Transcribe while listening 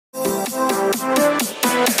Hi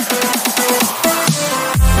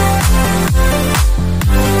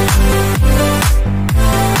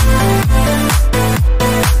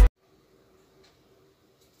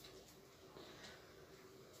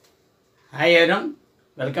everyone,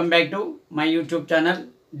 welcome back to my YouTube channel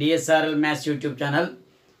dsrlmaths YouTube channel.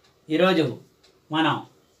 ఈరోజు మనం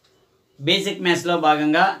basic మ్యాథ్స్లో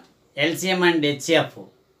భాగంగా LCM అండ్ HCF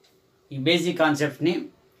ఈ బేసిక్ కాన్సెప్ట్ని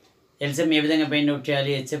LCM ఏ విధంగా ఫైండ్ అవుట్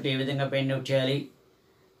చేయాలి, HCF ఏ విధంగా ఫైండ్ అవుట్ చేయాలి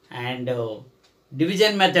అండ్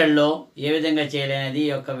డివిజన్ మెథడ్లో ఏ విధంగా చేయాలి అనేది ఈ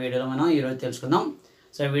యొక్క వీడియోలో మనం ఈరోజు తెలుసుకుందాం.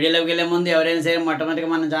 సో వీడియోలోకి వెళ్ళే ముందు ఎవరైనా సరే మొట్టమొదటిగా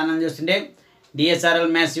మన ఛానల్ చూస్తుంటే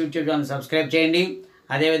dsrlmaths YouTube ఛానల్ సబ్స్క్రైబ్ చేయండి.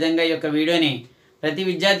 అదేవిధంగా ఈ యొక్క వీడియోని ప్రతి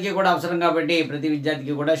విద్యార్థికి కూడా అవసరం కాబట్టి ప్రతి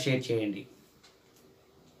విద్యార్థికి కూడా షేర్ చేయండి.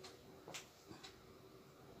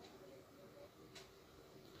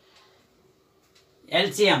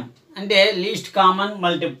 LCM అంటే least common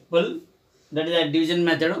multiple, that is the division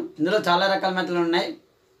method. ఇందులో చాలా రకాల మెథడ్లు ఉన్నాయి.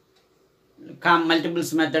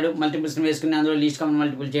 మల్టిపుల్స్ మెథడ్, మల్టిపుల్స్ని వేసుకుని అందులో లీస్ట్ కామన్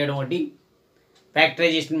మల్టిపుల్ చేయడం ఒకటి,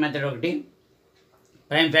 ఫ్యాక్టరైజేషన్ మెథడ్ ఒకటి,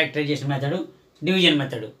 prime factorization method, division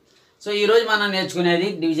method. So ఈరోజు మనం నేర్చుకునేది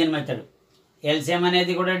డివిజన్ మెథడ్. LCM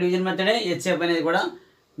అనేది కూడా డివిజన్ మెథడే, HCF అనేది కూడా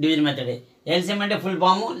డివిజన్ మెథడే. LCM అంటే full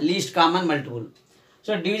form least common multiple.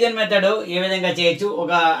 So division method ఏ విధంగా చేయొచ్చు,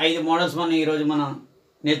 ఒక 5 మోడల్స్ మనం ఈరోజు మనం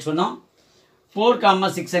నేర్చుకుందాం. 4,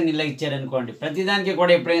 6 అని ఇలా ఇచ్చారనుకోండి, ప్రతిదానికి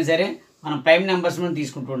కూడా ఎప్పుడైనా సరే మనం ప్రైమ్ నెంబర్స్ మనం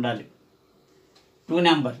తీసుకుంటూ ఉండాలి. 2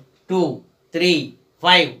 నెంబర్ 2, 3,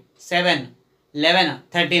 5, 7, 11,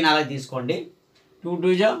 13 అలా తీసుకోండి. 2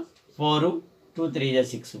 2 జా 4, 2 3 జా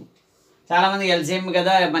 6. చాలామంది LCM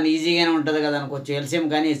కదా మన ఈజీగానే ఉంటుంది కదా అనుకోవచ్చు. LCM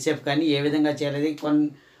కానీ HCF కానీ ఏ విధంగా చేయాలి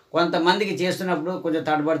కొంతమందికి చేస్తున్నప్పుడు కొంచెం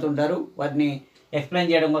తడబడుతుంటారు. వాటిని ఎక్స్ప్లెయిన్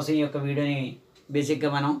చేయడం కోసం ఈ యొక్క వీడియోని బేసిక్గా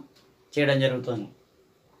మనం చేయడం జరుగుతుంది.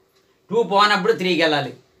 2 పోనప్పుడు 3కి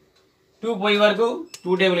వెళ్ళాలి. 2 పోయే వరకు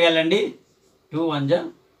 2 టేబుల్కి వెళ్ళండి. 2 1 జా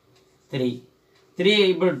 3, 3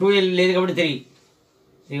 ఇప్పుడు 2 లేదు కాబట్టి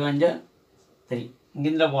 3 1 జా 3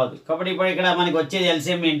 ఇందులో పోదు కాబట్టి ఇప్పుడు ఇక్కడ మనకి వచ్చేది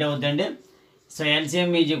LCM ఏంటి అవుతుందంటే, so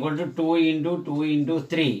LCM is equal to 2 × 2 ×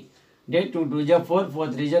 3 అంటే 2 2 జా 4, 4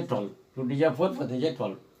 3 జా 12, 2 2 జా 4, 4 3 జా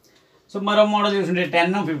 12. సో మరో మోడల్ చూసుకుంటే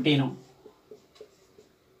 10, 15.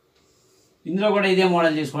 ఇందులో కూడా ఇదే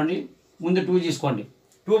మోడల్ తీసుకోండి. ముందు 2 తీసుకోండి.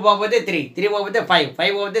 2 పోకపోతే 3, 3 పోకపోతే 5,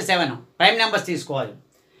 5 పోకపోతే 7. ప్రైమ్ నెంబర్స్ తీసుకోవాలి.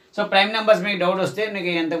 సో ప్రైమ్ నెంబర్స్ మీకు డౌట్ వస్తే మీకు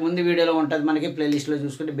ఇంతకుముందు వీడియోలో ఉంటుంది, మనకి ప్లేలిస్ట్లో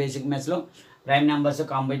చూసుకుంటే బేసిక్ మ్యాథ్స్లో ప్రైమ్ నెంబర్స్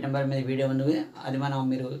కాంపౌండ్ నెంబర్ మీద వీడియో ఉంది. అది మనం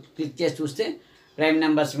మీరు క్లిక్ చేసి చూస్తే ప్రైమ్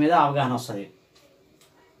నెంబర్స్ మీద అవగాహన వస్తుంది.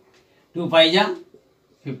 2 5 జా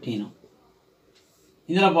 15.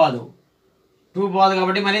 ఇందులో పోదు, 2 పోదు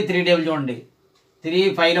కాబట్టి మళ్ళీ 3 టేబుల్ చూడండి. 3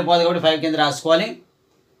 5లో పోదు కాబట్టి 5 కింద రాసుకోవాలి.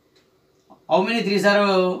 How many 3s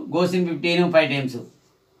goes in 15? 5 times.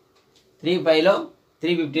 3 5లో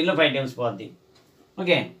 3 15లో 5 times పోద్ది.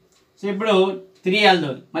 ఓకే, సో ఇప్పుడు 3 వెళ్దు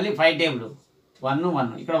మళ్ళీ 5 టేబుల్ 1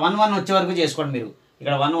 1. ఇక్కడ 1 1 వచ్చే వరకు చేసుకోండి. మీరు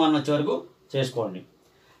ఇక్కడ 1 1 వచ్చే వరకు చేసుకోండి.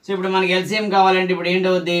 సో ఇప్పుడు మనకి LCM కావాలంటే ఇప్పుడు ఏంటి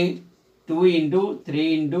అవుద్ది? 2 × 3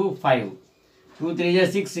 × 5, 2 3 జా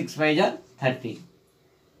 6, 6 5 జా 30.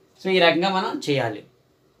 సో ఈ రకంగా మనం చేయాలి.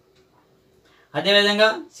 అదేవిధంగా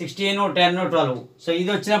 16, 10, 12. సో ఇది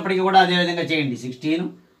వచ్చినప్పటికీ కూడా అదేవిధంగా చేయండి. 16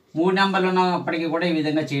 3 నెంబర్లు ఉన్నప్పటికీ కూడా ఈ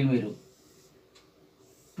విధంగా చేయండి. మీరు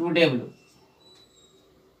 2 టేబుల్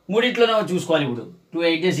మూడిట్లోనే చూసుకోవాలి. ఇప్పుడు 2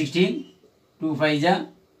 8 జా 16, 2 5 జా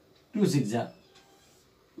 2 6 జా.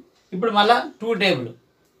 ఇప్పుడు మళ్ళీ 2 టేబుల్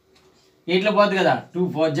 8లో పోదు కదా, 2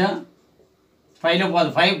 4 జా 5లో పోదు.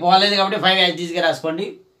 5 పోలేదు కాబట్టి 5 యాజ్గా రాసుకోండి.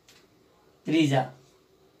 3 జా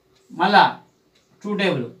మళ్ళా 2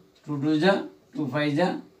 టేబుల్ 2 2 జా 2 5 జా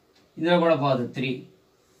ఇందులో కూడా పోదు 3.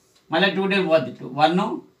 మళ్ళీ 2 టేబుల్ పోద్ది 1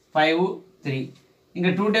 5 3. ఇంకా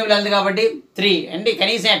 2 టేబుల్ వెళ్తుంది కాబట్టి 3 అంటే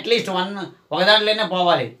కనీసం అట్లీస్ట్ 1 ఒక దాంట్లోనే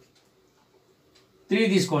పోవాలి. 3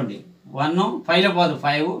 తీసుకోండి. 1 5లో పోదు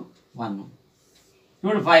 5 1.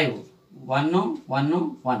 ఇప్పుడు 5 1 1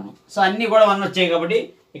 1. సో అన్నీ కూడా 1 వచ్చాయి కాబట్టి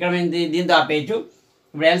ఇక్కడ మేము దీంతో ఆపేయచ్చు.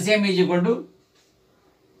 ఇప్పుడు LCM ఈజ్ ఈక్వల్ టు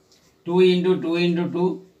 2 × 2 × 2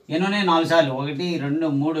 ఎన్నోనే 4 సార్లు 1 2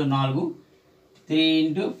 3 4, 3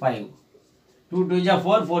 × 5, 2 2 జా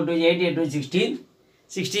 4, 4 2 8, 8 2 16,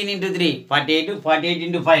 16 × 3 48,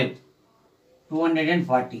 48 × 5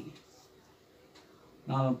 240,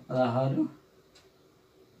 16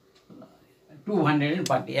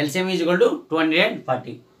 240. LCM is equal to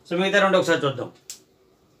 240. So మిగతా రెండు ఒకసారి చూద్దాం.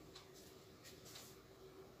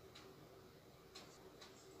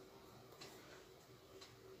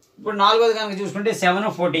 ఇప్పుడు 4వది కనుక చూసుకుంటే 7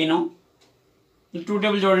 14. ఈ 2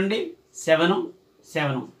 టేబుల్ చూడండి 7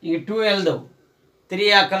 7. ఇంక 2 వెళ్దాం 3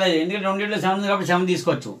 అక్కర్లేదు, ఎందుకంటే రెండింటిలో 7 ఉంది కాబట్టి 7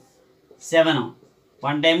 తీసుకోవచ్చు. 7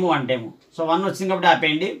 1 టైము. సో 1 వచ్చింది కాబట్టి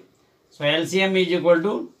ఆపేయండి. So LCM is equal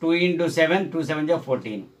to 2 into 7, 2 7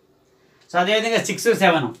 14. So అదేవిధంగా 6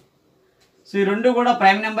 7. సో ఈ రెండు కూడా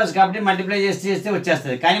ప్రైమ్ నెంబర్స్ కాబట్టి మల్టిప్లై చేస్తే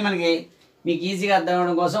వచ్చేస్తుంది. కానీ మనకి మీకు ఈజీగా అర్థం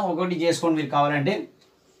అవ్వడం కోసం ఒకటి చేసుకోండి మీరు కావాలంటే.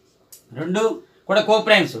 రెండు కూడా కో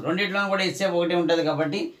ప్రైమ్స్, రెండిట్లోనూ కూడా HCF ఒకటే ఉంటుంది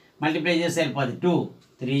కాబట్టి మల్టిప్లై చేస్తే వెళ్ళిపోతుంది. 2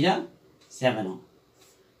 3 7,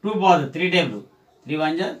 2 పోదు 3 టేబుల్, 3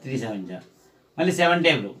 1 3 7, మళ్ళీ 7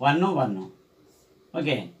 టేబుల్ 1 1.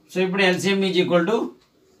 ఓకే, సో ఇప్పుడు LCM is equal to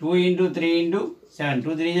 2 into 3 into 7,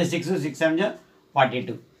 2 3 6, 6 7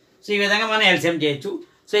 42. So ఈ విధంగా మనం LCM చేయొచ్చు.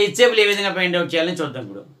 సో HCF ఏ విధంగా ఫైండ్ అవుట్ చేయాలని చూద్దాం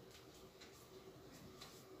ఇప్పుడు.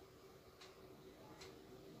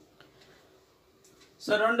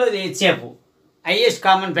 సో రెండోది HCF, హైయెస్ట్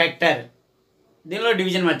కామన్ ఫ్యాక్టర్. దీనిలో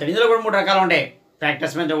డివిజన్ మెథడ్. ఇందులో కూడా 3 రకాలు ఉంటాయి.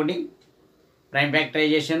 ఫ్యాక్టర్స్ మెథడ్ ఒకటి, ప్రైమ్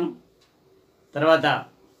ఫ్యాక్టరైజేషను, తర్వాత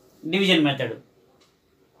డివిజన్ మెథడ్.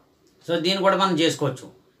 సో దీన్ని కూడా మనం చేసుకోవచ్చు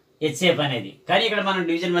HCF అనేది. కానీ ఇక్కడ మనం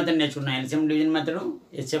డివిజన్ మెథడ్ నేర్చుకున్నాం. LCM డివిజన్ మెథడ్,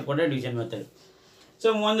 HCF కూడా డివిజన్ మెథడ్. సో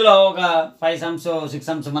ముందులో ఒక 5 sums 6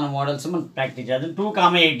 sums మన మోడల్స్ మనం ప్రాక్టీస్ చేద్దాం. 2,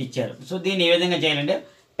 8 ఇచ్చారు. సో దీన్ని ఏ విధంగా చేయాలంటే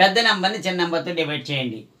పెద్ద నెంబర్ని చిన్న నెంబర్తో డివైడ్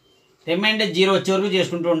చేయండి. రిమైండర్ 0 వచ్చే వరకు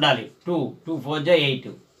చేసుకుంటూ ఉండాలి. 2 2 4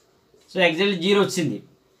 8. సో ఎగ్జాక్ట్లీ 0 వచ్చింది.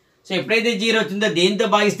 సో ఎప్పుడైతే 0 వచ్చిందో దేంతో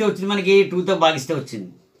భాగిస్తే వచ్చింది మనకి? 2తో భాగిస్తే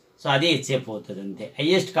వచ్చింది. సో అదే HCF అవుతుంది అంతే.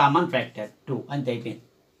 హైయెస్ట్ కామన్ ఫ్యాక్టర్ 2 అంతే అయిపోయింది.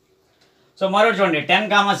 సో మరొకటి చూడండి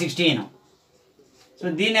 10, 16. సో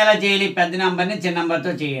దీన్ని ఎలా చేయాలి? పెద్ద నెంబర్ని చిన్న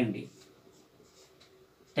నెంబర్తో చేయండి.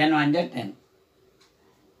 10 1 10.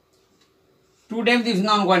 2 టైమ్స్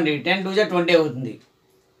తీసుకుందాం అనుకోండి, 10 2 20 అవుతుంది.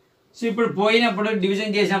 సో ఇప్పుడు పోయినప్పుడు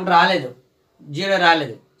డివిజన్ చేసినప్పుడు రాలేదు, 0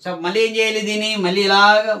 రాలేదు. సో మళ్ళీ ఏం చేయాలి? దీన్ని మళ్ళీ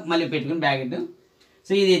ఇలాగ మళ్ళీ పెట్టుకుని బ్రాకెట్.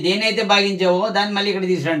 సో ఇది దేనైతే భాగించావో దాన్ని మళ్ళీ ఇక్కడ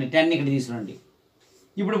తీసుకురండి, 10 ఇక్కడ తీసుకురండి.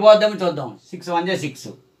 ఇప్పుడు పోద్దాము చూద్దాం. 6 1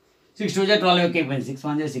 6, 6 2 12 అయిపోయింది. 6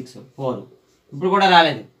 1 6 4. ఇప్పుడు కూడా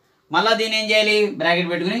రాలేదు. మళ్ళీ దీన్ని ఏం చేయాలి? బ్రాకెట్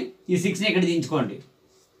పెట్టుకుని ఈ 6ని ఇక్కడ దించుకోండి.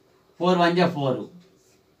 4 1 4,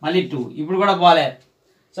 మళ్ళీ 2. ఇప్పుడు కూడా పోలేదు.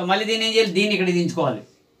 సో మళ్ళీ దీన్ని ఏం చేయాలి? దీన్ని ఇక్కడ దించుకోవాలి.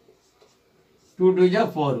 2 2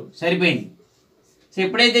 4 సరిపోయింది. సో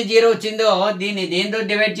ఎప్పుడైతే 0 వచ్చిందో దీన్ని దేంతో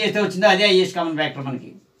డివైడ్ చేస్తే వచ్చిందో అదే హైయెస్ట్ కామన్ ఫ్యాక్టర్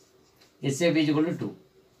మనకి. HCF is equal to 2.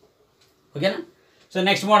 ఓకేనా? సో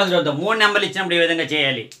నెక్స్ట్ మోడల్ చూద్దాం. 3 నెంబర్లు ఇచ్చినప్పుడు ఏ విధంగా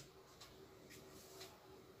చేయాలి.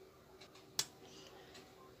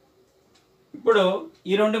 ఇప్పుడు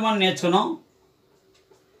ఈ రెండు మనం నేర్చుకున్నాం.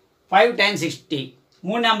 5 times 60.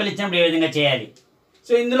 3 నెంబర్లు ఇచ్చినప్పుడు ఏ విధంగా చేయాలి.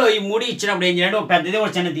 సో ఇందులో ఈ 3 ఇచ్చినప్పుడు ఏం చేయాలి? ఒక పెద్దది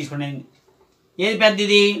ఒక చిన్నది తీసుకోండి. ఏది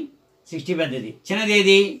పెద్దది? 60 పెద్దది. చిన్నది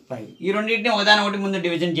ఏది? 5. ఈ రెండింటిని ఒకదాని ఒకటి ముందు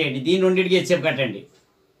డివిజన్ చేయండి. దీని రెండింటికి HCF కట్టండి.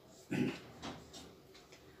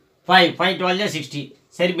 5 5 12 60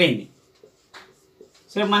 సరిపోయింది.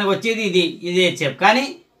 సో మనకు వచ్చేది ఇది HCF. కానీ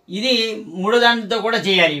ఇది 3 దాంతో కూడా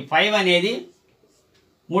చేయాలి. 5 అనేది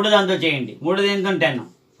 3 దాంతో చేయండి. 3 దేంతో 10,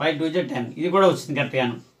 5 2 10. ఇది కూడా వచ్చింది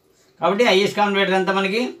కరెక్ట్గాను. కాబట్టి హైయెస్ట్ కామన్ ఫ్యాక్టర్ అంతా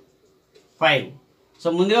మనకి 5. సో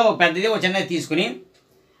ముందుగా ఒక పెద్దది ఒక చిన్నది తీసుకుని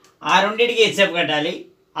ఆ రెండింటికి HCF కట్టాలి.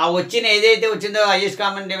 ఆ వచ్చిన ఏదైతే వచ్చిందో హైయెస్ట్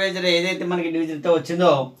కామన్ డివైజర్ ఏదైతే మనకి డివిజన్తో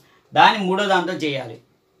వచ్చిందో దాన్ని 3వ దాంతో చేయాలి.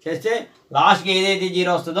 చేస్తే లాస్ట్కి ఏదైతే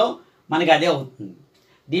 0 వస్తుందో మనకి అదే అవుతుంది.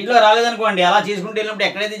 దీంట్లో రాలేదనుకోండి, అలా చేసుకుంటూ వెళ్ళినప్పుడు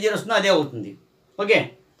ఎక్కడైతే 0 వస్తుందో అదే అవుతుంది. Okay,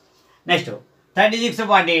 next 36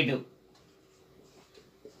 48.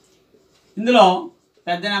 ఇందులో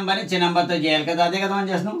పెద్ద నెంబర్ని చిన్న నెంబర్తో చేయాలి కదా, అదే కదా మనం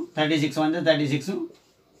చేస్తున్నాం. 36 1 36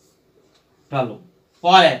 12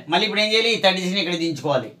 పోలే. మళ్ళీ ఇప్పుడు ఏం చేయాలి? 36ని ఇక్కడ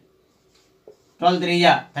దించుకోవాలి. 12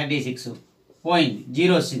 3 36 పోయింది,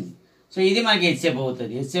 0 వచ్చింది. సో ఇది మనకి HCF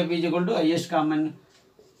అవుతుంది. HCF is equal to highest common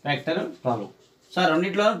factor 12. So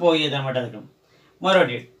రెండింటిలోనూ పోయేది అనమాట. అది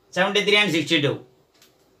మరొకటి 73 and 62.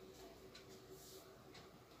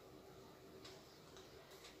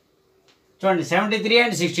 చూడండి 73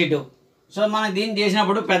 and 62. సో మనం దీన్ని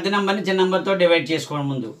చేసినప్పుడు పెద్ద నెంబర్ని చిన్న నెంబర్తో డివైడ్ చేసుకోండి.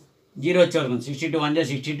 ముందు 0 వచ్చేవరకు 62 1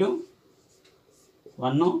 62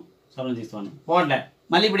 1 7 1 పోట్లే.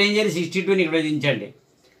 మళ్ళీ ఇప్పుడు ఏం చేయాలి? 62ని ఇక్కడ దించండి.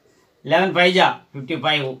 11 5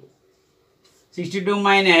 55. 62 -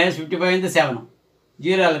 55 ఎంత? 7.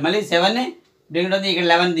 0 మళ్ళీ 7ని ఇక్కడ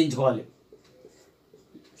 11 దించుకోవాలి.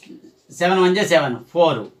 7 1 7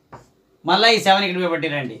 4. మళ్ళీ ఈ 7 ఇక్కడ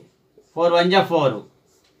పెట్టిరండి. 4 1 4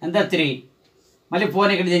 ఎంత? 3. మళ్ళీ 4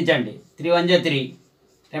 ఇక్కడ దించండి. 3 1 3,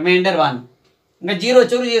 రిమైండర్ 1. ఇంకా 0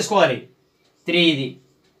 వచ్చేవరకు చేసుకోవాలి. 3 ఇది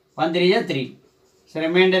 1 3 3. సో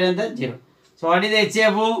రిమైండర్ ఎంత? 0. సో వాట్ ఇది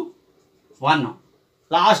HCF 1.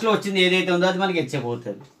 లాస్ట్లో వచ్చింది ఏదైతే ఉందో అది మనకి HCF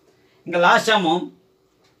అవుతుంది. ఇంకా లాస్ట్ సమ్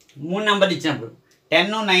 3 నెంబర్లు ఇచ్చినప్పుడు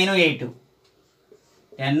 10 9 8.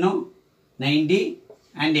 10 90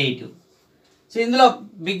 and 8. సో ఇందులో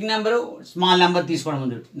బిగ్ నెంబరు స్మాల్ నెంబర్ తీసుకోవడం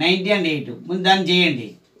ముందు 90 and 8 ముందు దాన్ని చేయండి.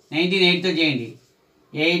 19 8తో చేయండి.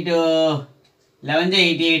 8 11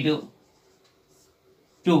 88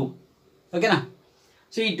 2. ఓకేనా.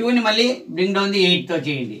 సో ఈ 2ని మళ్ళీ బ్రింగ్ డౌన్ ది 8తో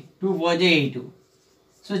చేయండి. 2 4 8.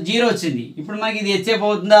 సో 0 వచ్చింది. ఇప్పుడు మనకి ఇది HCF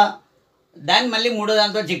అవుతుందా, దాన్ని మళ్ళీ మూడో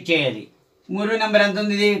దాంతో చెక్ చేయాలి. మూడో నెంబర్ ఎంత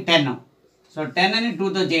ఉంది, ఇది 10. సో 10 అని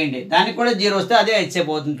 2తో చేయండి, దానికి కూడా 0 వస్తే అదే HCF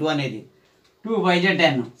అవుతుంది. 2 అనేది 2 5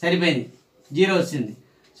 10 సరిపోయింది, 0 వచ్చింది.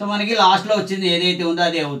 సో మనకి లాస్ట్లో వచ్చింది ఏదైతే ఉందో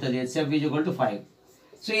అదే అవుతుంది, HCF = 5.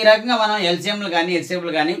 సో ఈ రకంగా మనం LCMలు కానీ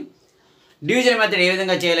HCFలు కానీ డివిజన్ మెథడ్ ఏ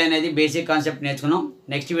విధంగా చేయాలి అనేది బేసిక్ కాన్సెప్ట్ నేర్చుకున్నాం.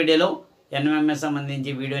 నెక్స్ట్ వీడియోలో NMMS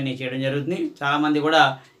సంబంధించి వీడియోని చేయడం జరుగుతుంది. చాలామంది కూడా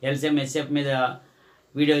LCM HCF మీద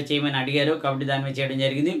వీడియో చేయమని అడిగారు, కాబట్టి దాని మీద చేయడం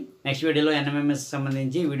జరిగింది. నెక్స్ట్ వీడియోలో NMMS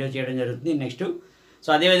సంబంధించి వీడియో చేయడం జరుగుతుంది నెక్స్ట్. సో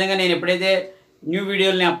అదేవిధంగా నేను ఎప్పుడైతే న్యూ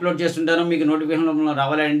వీడియోలని అప్లోడ్ చేస్తుంటానో మీకు నోటిఫికేషన్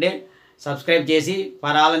రావాలంటే సబ్స్క్రైబ్ చేసి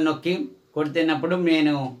ఫర్ ఆల్ అని నొక్కి కొడితేనప్పుడు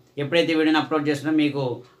నేను ఎప్పుడైతే వీడియోని అప్లోడ్ చేస్తున్నా మీకు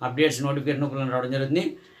అప్డేట్స్ నోటిఫికేషన్ రావడం జరుగుతుంది.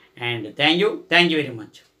 And thank you very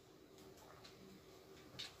much.